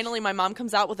 And finally, my mom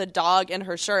comes out with a dog in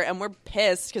her shirt. And we're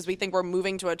pissed because we think we're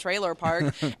moving to a trailer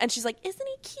park. And she's like, isn't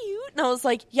he cute? And I was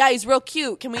like, yeah, he's real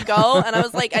cute. Can we go? And I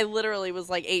was like, I literally was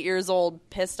like 8 years old,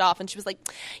 pissed off. And she was like,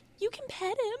 you can pet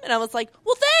him. And I was like,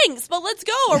 well, thanks, but let's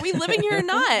go. Are we living here or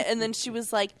not? And then she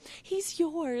was like, he's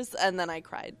yours. And then I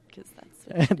cried because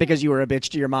that's what because you were a bitch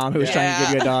to your mom who was trying to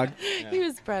give you a dog. he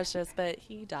was precious, but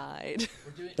he died.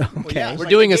 Okay. We're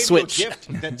doing a They gave you switch. gift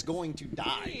that's going to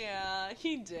die. Yeah,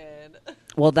 he did.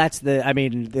 Well, that's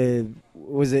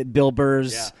was it Bill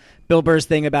Burr's Yeah. Bill Burr's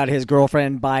thing about his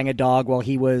girlfriend buying a dog while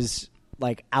he was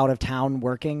like out of town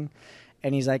working,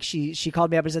 and he's like, she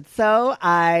called me up and said, so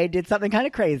I did something kind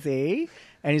of crazy,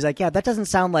 and he's like, yeah, that doesn't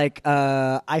sound like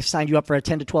I signed you up for a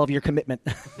 10 to 12 year commitment.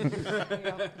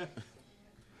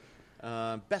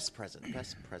 Best present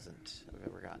I've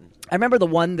ever gotten. I remember the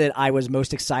one that I was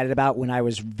most excited about when I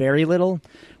was very little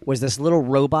was this little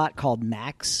robot called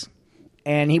Max.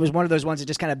 And he was one of those ones that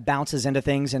just kind of bounces into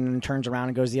things and turns around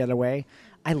and goes the other way.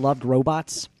 I loved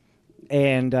robots.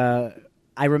 And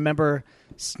I remember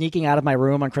sneaking out of my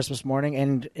room on Christmas morning.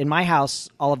 And in my house,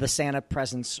 all of the Santa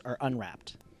presents are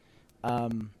unwrapped.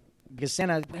 Because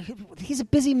Santa, he's a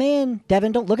busy man.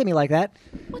 Devin, don't look at me like that.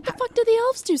 What the fuck do the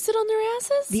elves do? Sit on their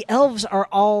asses? The elves are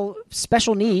all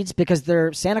special needs because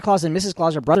they're Santa Claus and Mrs.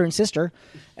 Claus are brother and sister,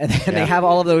 and then they have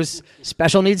all of those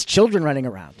special needs children running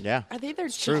around. Yeah. Are they their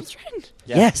children?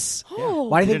 Yeah. Yes. Oh.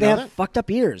 Why do you think You they didn't have know that? fucked up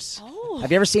ears? Oh.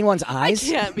 Have you ever seen one's I eyes?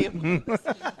 can't be.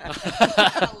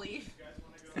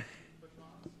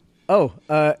 Oh,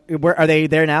 where are they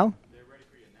there now? They're ready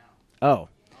for you now. Oh.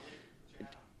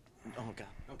 Oh God.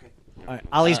 Okay. All right.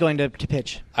 Ollie's going to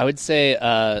pitch. I would say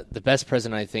the best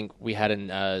present I think we had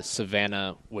in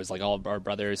Savannah was like all of our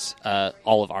brothers,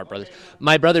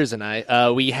 my brothers and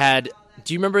I. We had.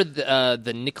 Do you remember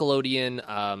the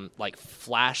Nickelodeon like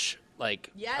Flash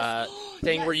Yes.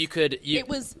 thing where you could? It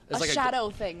was a like shadow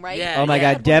thing, right? Yeah. Oh my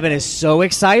yeah. God, Devin is so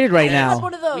excited right I now. had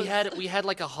one of those. We had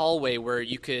like a hallway where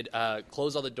you could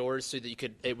close all the doors so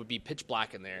that it would be pitch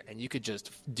black in there, and you could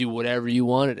just do whatever you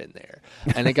wanted in there,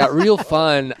 and it got real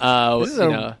fun. This is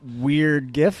a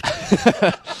weird gift.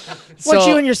 So- Want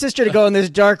you and your sister to go in this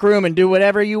dark room and do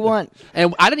whatever you want.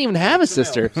 and I didn't even have a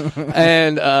sister,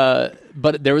 and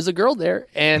but there was a girl there,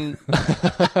 and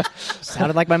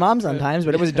Sounded like my mom sometimes,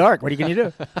 but it was dark. What are you going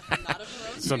to do?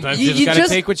 Sometimes you just gotta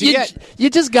take what you get. You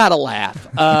just gotta laugh.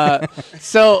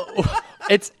 So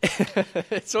it's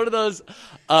it's sort of those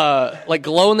like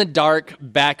glow in the dark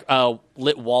back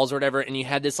lit walls or whatever, and you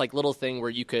had this like little thing where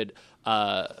you could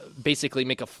basically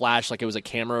make a flash like it was a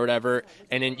camera or whatever,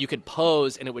 and then you could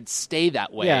pose and it would stay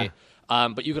that way. Yeah.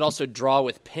 But you could also draw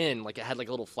with pen, like it had like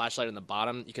a little flashlight on the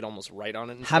bottom. You could almost write on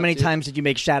it. And How stuff, many too. times did you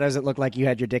make shadows that looked like you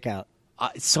had your dick out?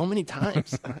 So many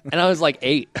times, and I was like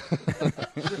 8,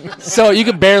 so you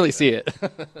could barely see it.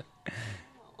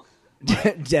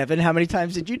 Devin, how many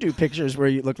times did you do pictures where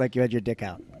you looked like you had your dick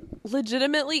out?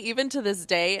 Legitimately, even to this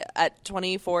day, at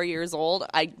 24 years old,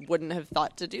 I wouldn't have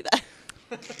thought to do that.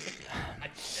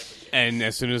 And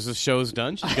as soon as the show's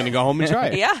done, she's gonna go home and try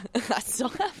it. Yeah, I still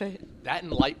have it. That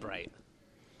and Light Bright.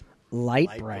 Light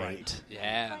Light bright. bright.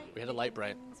 Yeah, we had a Light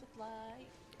Bright.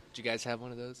 Did you guys have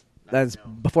one of those? That's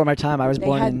before my time. I was They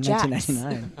born had in jacks.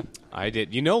 1999. I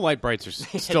did. You know, light brights are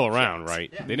still around,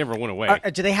 right? They never went away.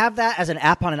 Do they have that as an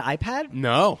app on an iPad?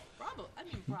 No.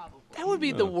 That would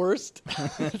be the worst.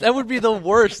 That would be the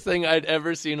worst thing I'd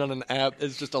ever seen on an app.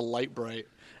 Is just a Light Bright.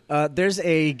 There's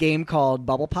a game called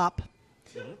Bubble Pop,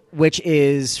 which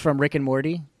is from Rick and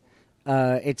Morty.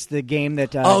 It's the game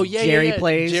that Jerry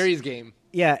plays. Jerry's game.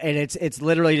 Yeah, and it's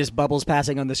literally just bubbles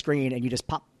passing on the screen, and you just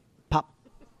pop, pop,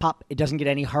 pop. It doesn't get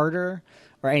any harder,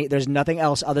 there's nothing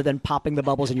else other than popping the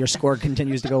bubbles, and your score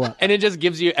continues to go up. And it just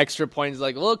gives you extra points.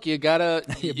 Like, look, you got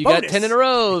Bonus. 10 in a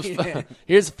row.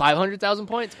 Here's 500,000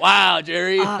 points. Wow,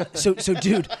 Jerry. So,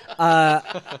 dude,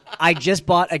 I just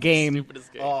bought a game.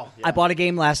 Stupidest game. Oh, yeah. I bought a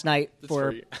game last night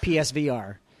for free.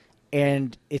 PSVR,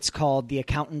 and it's called The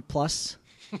Accountant Plus.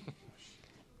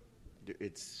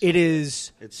 It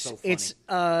is. It's so funny. It's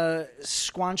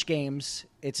Squanch Games.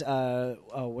 It's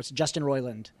what's Justin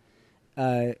Roiland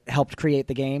helped create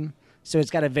the game, so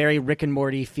it's got a very Rick and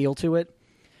Morty feel to it.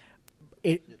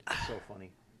 It's so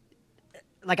funny.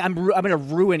 Like I'm going to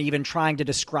ruin even trying to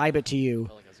describe it to you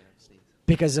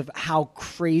because of how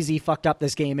crazy fucked up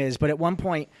this game is. But at one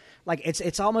point, like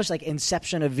it's almost like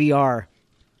Inception of VR.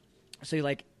 So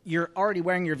you're already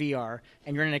wearing your VR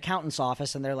and you're in an accountant's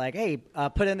office and they're like, hey,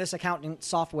 put in this accountant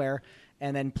software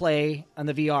and then play on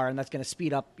the VR, and that's going to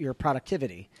speed up your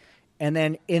productivity. And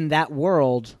then in that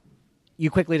world, you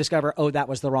quickly discover, oh, that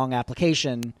was the wrong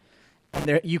application.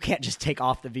 And you can't just take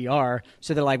off the VR.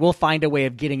 So they're like, we'll find a way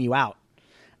of getting you out.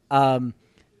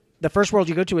 The first world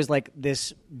you go to is like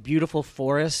this beautiful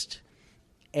forest.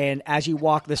 And as you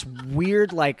walk, this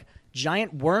weird, like,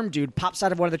 giant worm dude pops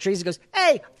out of one of the trees and goes,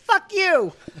 hey, fuck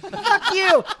you! Fuck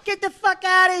you! Get the fuck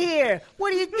out of here!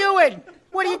 What are you doing?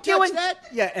 What are you doing?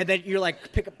 Yeah, and then you're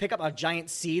like, pick up a giant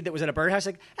seed that was in a birdhouse.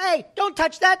 Like, hey, don't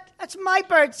touch that. That's my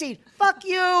bird seed. Fuck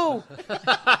you.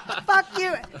 Fuck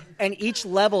you. And each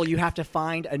level, you have to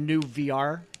find a new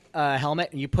VR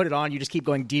helmet, and you put it on. You just keep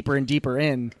going deeper and deeper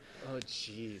in. Oh,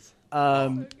 jeez.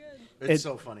 It's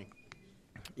so funny.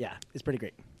 Yeah, it's pretty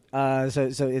great. So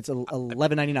it's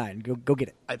 $11.99. Go get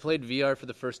it. I played VR for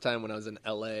the first time when I was in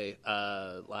LA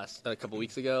a couple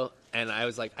weeks ago, and I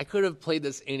was like, I could have played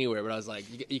this anywhere, but I was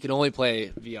like, you can only play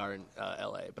VR in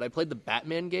LA. But I played the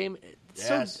Batman game.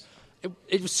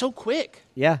 It was so quick.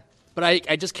 Yeah. But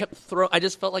I just kept I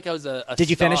just felt like I was a Did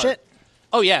you finish star. it?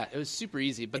 Oh yeah, it was super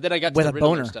easy. But then I got to With the a Riddler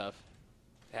boner. stuff.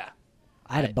 Yeah.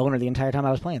 I had a boner the entire time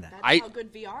I was playing that. That's how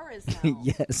good VR is now.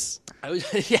 Yes.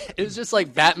 It was just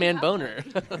like Batman boner.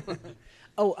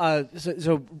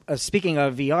 So speaking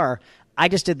of VR, I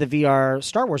just did the VR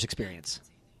Star Wars experience.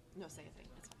 No, say a thing.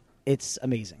 It's fine. It's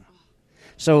amazing.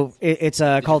 So it's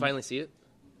Did you called finally see it?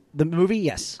 the movie.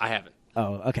 Yes. I haven't.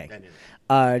 Oh, okay.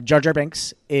 Jar Jar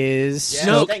Binks is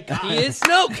Snoke. thank God. He is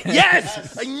Snoke.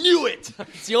 Yes, I knew it.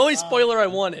 It's the only spoiler I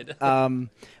wanted.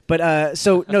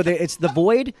 It's The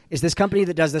Void is this company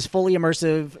that does this fully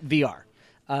immersive VR,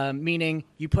 meaning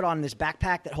you put on this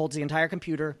backpack that holds the entire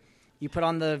computer, you put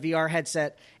on the VR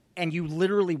headset, and you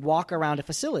literally walk around a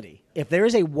facility. If there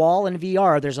is a wall in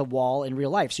VR, there's a wall in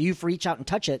real life. So you reach out and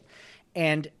touch it.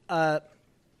 And what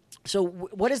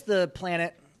is the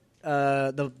planet,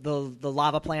 the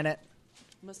lava planet?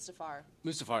 Mustafar,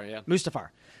 yeah. Mustafar.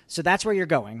 So that's where you're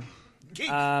going.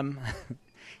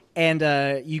 And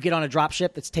you get on a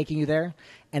dropship that's taking you there.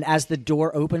 And as the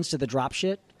door opens to the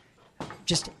dropship,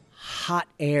 just hot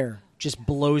air just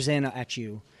blows in at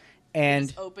you. And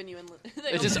just open you and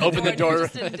They just open the door.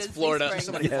 just in It's Disney Florida.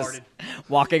 Springs. yes,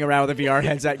 walking around with a VR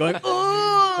headset going, It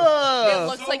oh!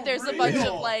 looks like there's a bunch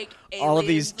of like All of aliens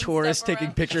these and tourists stuff taking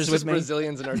around. pictures It's with just me.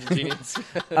 Brazilians and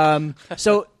Argentinians.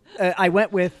 So I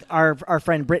went with our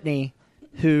friend Brittany,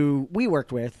 who we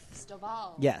worked with.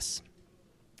 Stovall. Yes.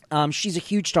 She's a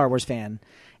huge Star Wars fan,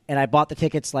 and I bought the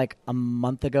tickets like a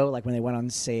month ago, like when they went on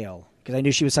sale, because I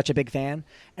knew she was such a big fan,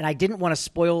 and I didn't want to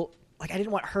spoil, like I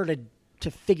didn't want her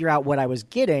to figure out what I was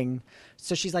getting.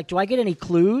 So she's like, do I get any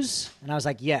clues? And I was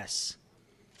like, yes.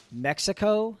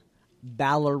 Mexico,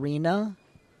 ballerina,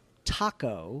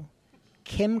 taco,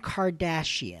 Kim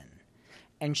Kardashian.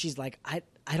 And she's like, I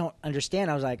don't understand.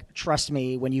 I was like, trust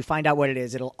me, when you find out what it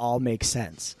is, it'll all make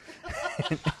sense.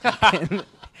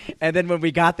 And then when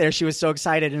we got there, she was so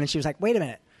excited, and then she was like, wait a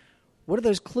minute. What do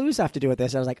those clues have to do with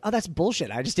this? I was like, oh, that's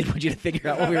bullshit. I just didn't want you to figure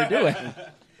out what we were doing.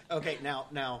 Okay,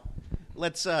 now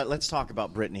let's talk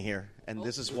about Brittany here, and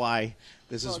this is why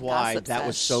gossip that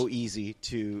was sesh. so easy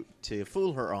to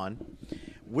fool her on.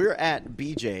 We're at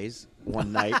BJ's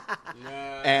one night,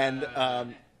 and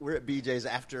we're at BJ's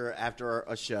after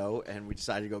a show, and we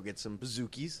decided to go get some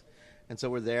bazookies. And so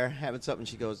we're there having something.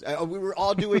 She goes, we were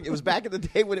all doing, it was back in the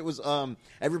day when it was,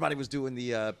 everybody was doing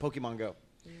the Pokemon Go.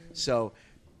 So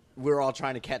we were all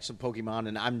trying to catch some Pokemon,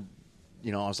 and I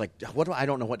was like, I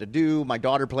don't know what to do. My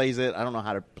daughter plays it. I don't know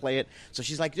how to play it. So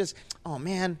she's like, oh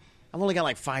man, I've only got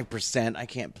like 5%. I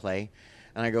can't play.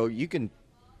 And I go,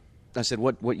 I said,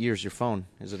 what year's your phone?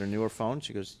 Is it a newer phone?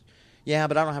 She goes, yeah,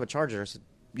 but I don't have a charger. I said,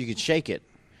 you could shake it.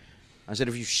 I said,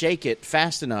 if you shake it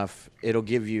fast enough, it'll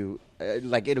give you, it's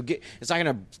not going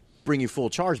to bring you full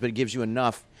charge, but it gives you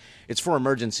enough. It's for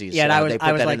emergencies. Yeah, and they put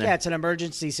I was that like, in there. yeah, it's an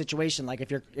emergency situation, like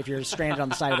if you're stranded on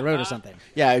the side of the road or something.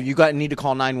 Yeah, you need to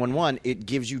call 911. It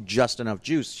gives you just enough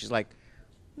juice. She's like,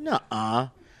 nuh-uh.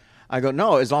 I go,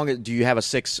 no, as long as, do you have a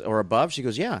 6 or above? She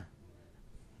goes, yeah.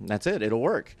 That's it. It'll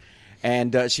work.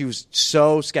 And she was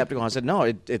so skeptical. I said, no,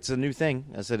 it's a new thing.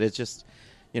 I said, it's just,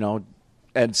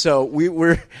 And so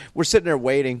we're sitting there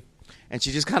waiting, and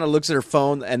she just kind of looks at her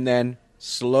phone and then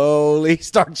slowly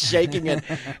starts shaking it.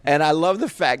 And I love the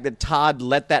fact that Todd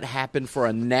let that happen for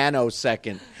a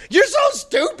nanosecond. You're so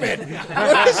stupid.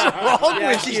 What is wrong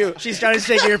with you? She started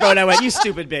shaking her phone. I went, "You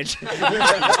stupid bitch."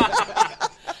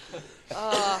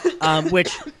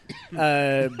 Which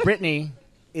Brittany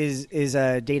is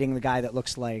dating the guy that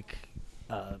looks like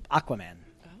Aquaman.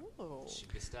 Oh. She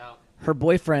missed out. Her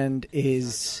boyfriend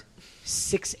is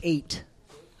 6'8".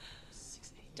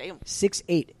 Damn.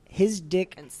 6'8". His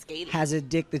dick And skating. has a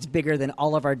dick that's bigger than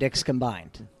all of our dicks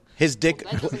combined. His dick,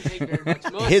 That doesn't take very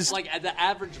much. Most, His- like the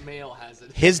average male has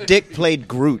it. his dick played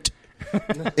Groot.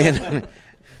 And,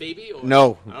 Baby or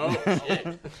no, Oh shit.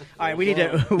 All right, we need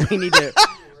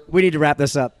to wrap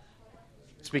this up.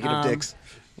 speaking of dicks,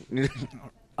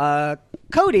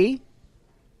 Cody,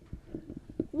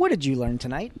 what did you learn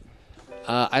tonight?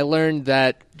 I learned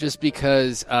that just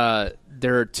because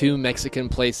there are two Mexican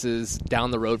places down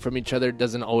the road from each other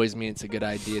doesn't always mean it's a good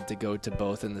idea to go to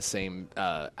both in the same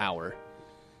hour.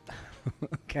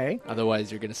 Okay,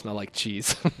 Otherwise, you're going to smell like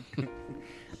cheese.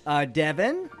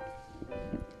 Devin,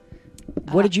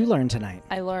 what did you learn tonight?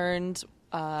 I learned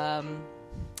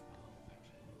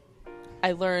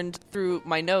through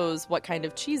my nose what kind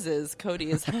of cheeses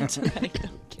Cody has had tonight.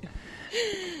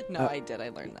 No, I did. I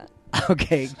learned that.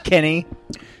 Okay, Kenny.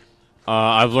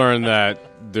 I've learned that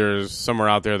there's somewhere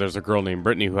out there's a girl named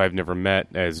Brittany who I've never met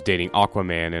as dating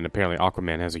Aquaman, and apparently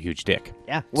Aquaman has a huge dick.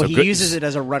 Yeah, well, So he good- uses it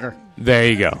as a rudder. There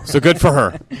you go. So good for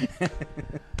her.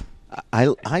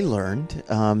 I learned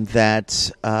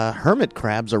that hermit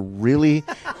crabs are really,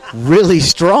 really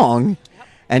strong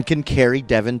and can carry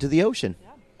Devin to the ocean.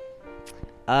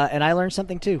 And I learned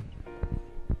something too.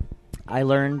 I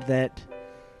learned that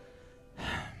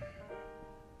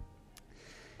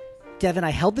Devin,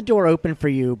 I held the door open for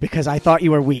you because I thought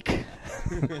you were weak.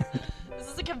 Is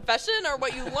this a confession or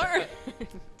what you learned?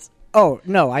 Oh,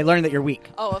 no, I learned that you're weak.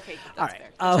 Oh, okay. All That's right.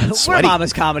 fair. We're Sweaty.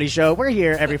 Mama's Comedy Show. We're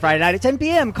here every Friday night at 10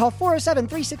 p.m. Call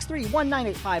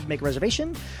 407-363-1985. Make a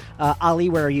reservation. Ali,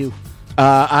 where are you?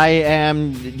 I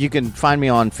am. You can find me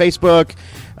on Facebook,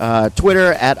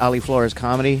 Twitter at Ali Flores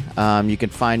Comedy. You can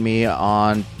find me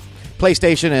on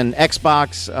PlayStation and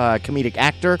Xbox, comedic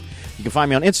actor. You can find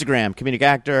me on Instagram, comedic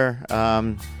actor.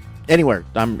 Anywhere,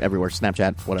 I'm everywhere.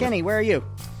 Snapchat, whatever. Kenny, where are you?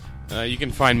 You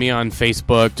can find me on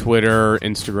Facebook, Twitter,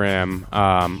 Instagram.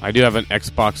 I do have an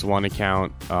Xbox One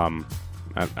account. You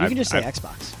can just say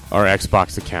Xbox. Or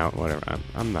Xbox account, whatever.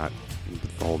 I'm not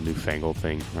the whole newfangled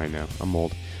thing right now. I'm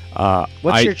old.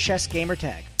 What's your chess gamer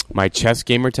tag? my chess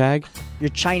gamer tag? Your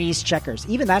Chinese checkers.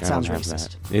 Even that I sounds don't have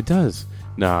racist. that. It does.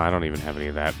 No, I don't even have any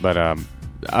of that. But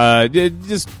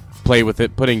just play with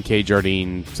it. Put in K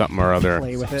Jardine something or other.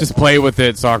 Play with it. Just play with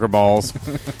it. Soccer balls.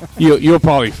 You'll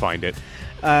probably find it.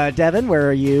 Devin, where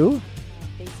are you?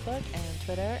 Facebook and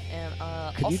Twitter and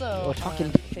Could you- also oh, talking-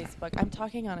 on Facebook. I'm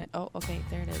talking on it. Oh, okay,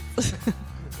 there it is.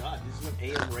 God, this is an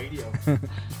AM radio.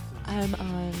 I'm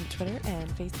on Twitter and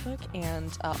Facebook,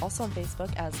 and also on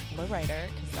Facebook as Lowrider,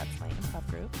 because that's my improv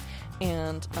group.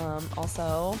 And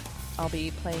also, I'll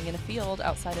be playing in a field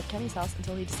outside of Kenny's house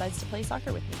until he decides to play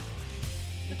soccer with me.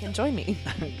 You can join me.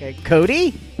 Okay, Cody?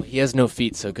 He has no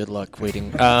feet, so good luck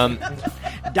waiting.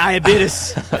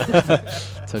 Diabetes.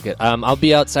 It's okay. I'll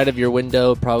be outside of your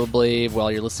window probably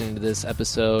while you're listening to this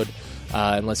episode.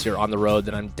 Unless you're on the road,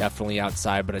 then I'm definitely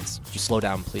outside. But just slow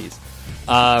down, please.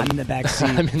 I'm in the back seat.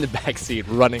 I'm in the back seat,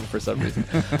 running for some reason.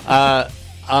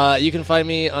 You can find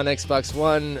me on Xbox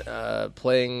One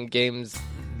playing games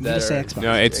that just say are. Xbox.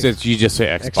 No, it's you just say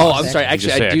Xbox. Oh, I'm sorry. You Actually,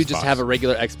 just I say do just Xbox. have a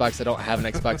regular Xbox. I don't have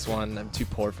an Xbox One. I'm too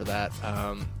poor for that.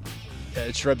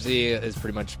 Shrubsy is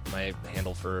pretty much my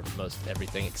handle for most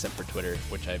everything except for Twitter,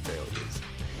 which I barely use.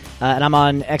 And I'm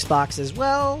on Xbox as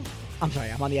well. I'm sorry,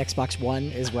 I'm on the Xbox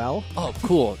One as well. Oh,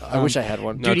 cool. I wish I had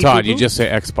one. No, Duty Todd, Poo you Poo? just say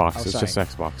Xbox. Oh, It's sorry. just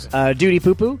Xbox. Duty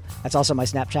Poo Poo. That's also my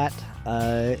Snapchat.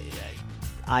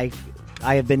 I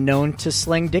have been known to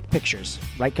sling dick pictures.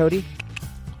 Right, Cody?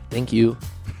 Thank you.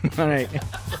 All right.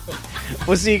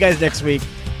 We'll see you guys next week.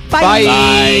 Bye.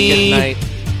 Good night.